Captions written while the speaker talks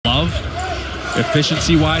above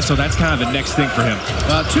efficiency-wise, so that's kind of the next thing for him.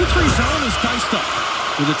 2-3 zone is diced up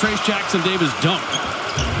with the Trayce Jackson-Davis dunk.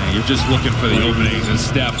 And you're just looking for the opening, and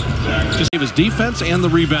Steph Just gave his defense and the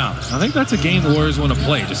rebounds. I think that's a game the Warriors want to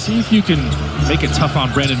play. Just see if you can make it tough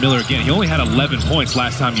on Brandon Miller again. He only had 11 points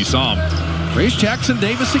last time you saw him. Trayce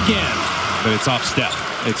Jackson-Davis again. But it's off Steph.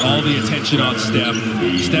 It's all the attention on Steph.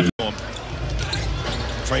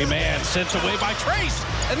 Trey Man sent away by Trayce,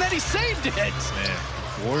 and then he saved it. Man,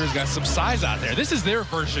 Warriors got some size out there. This is their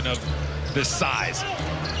version of this size.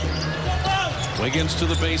 Wiggins to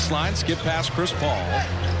the baseline, skip past Chris Paul.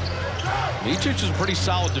 Micic is a pretty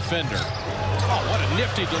solid defender. Oh, what a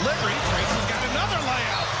nifty delivery. Trayce has got another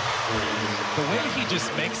layup. The way he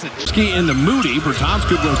just makes it. Ski into Moody. Bertans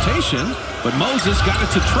good rotation, but Moses got it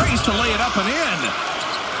to Trayce to lay it up and in.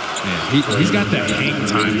 Yeah, he's got that hang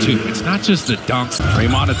time, too. It's not just the dunks.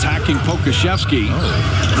 Draymond attacking Pokashevsky.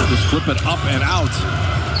 Just flip it up and out.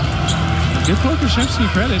 Give Pokashevsky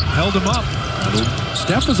credit. Held him up.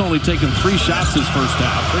 Steph has only taken 3 shots his first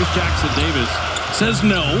half. Trayce Jackson-Davis says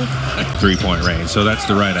no. 3-point range, so that's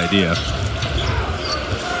the right idea.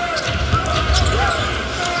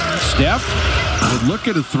 Steph would look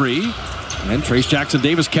at a 3. And Trayce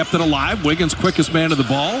Jackson-Davis kept it alive. Wiggins quickest man to the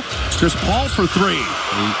ball. Chris Paul for 3.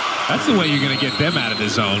 That's the way you're going to get them out of the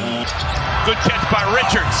zone. Good catch by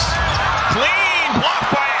Richards. Clean block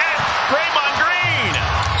by Draymond Green.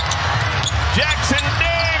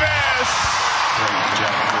 Jackson-Davis.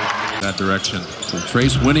 That direction. So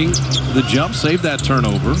Trayce winning the jump. Save that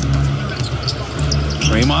turnover.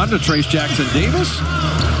 Draymond to Trayce Jackson-Davis.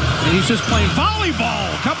 And he's just playing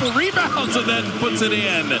volleyball. A couple rebounds and then puts it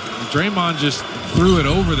in. Draymond just threw it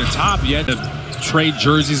over the top. You had to trade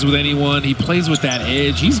jerseys with anyone. He plays with that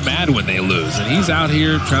edge. He's mad when they lose. And he's out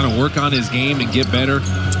here trying to work on his game and get better.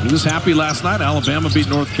 He was happy last night. Alabama beat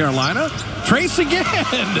North Carolina. Trayce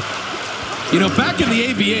again. You know, back in the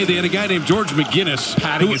ABA, they had a guy named George McGinnis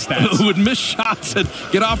who would miss shots and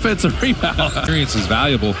get offensive rebounds. Experience is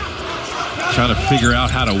valuable. Trying to figure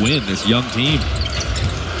out how to win this young team.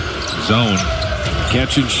 Zone.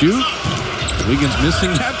 Catch and shoot. Wiggins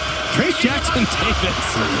missing that. Trayce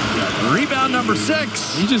Jackson-Davis. Rebound number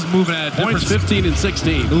 6. He's just moving at a different points 15 and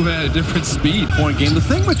 16. Moving at a different speed. Point game. The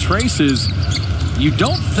thing with Trayce is you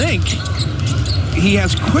don't think he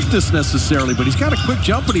has quickness necessarily, but he's got a quick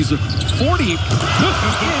jump and he's a 40-inch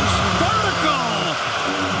vertical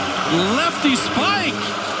lefty spike.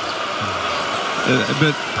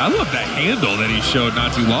 But I love that handle that he showed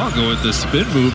not too long ago with the spin move.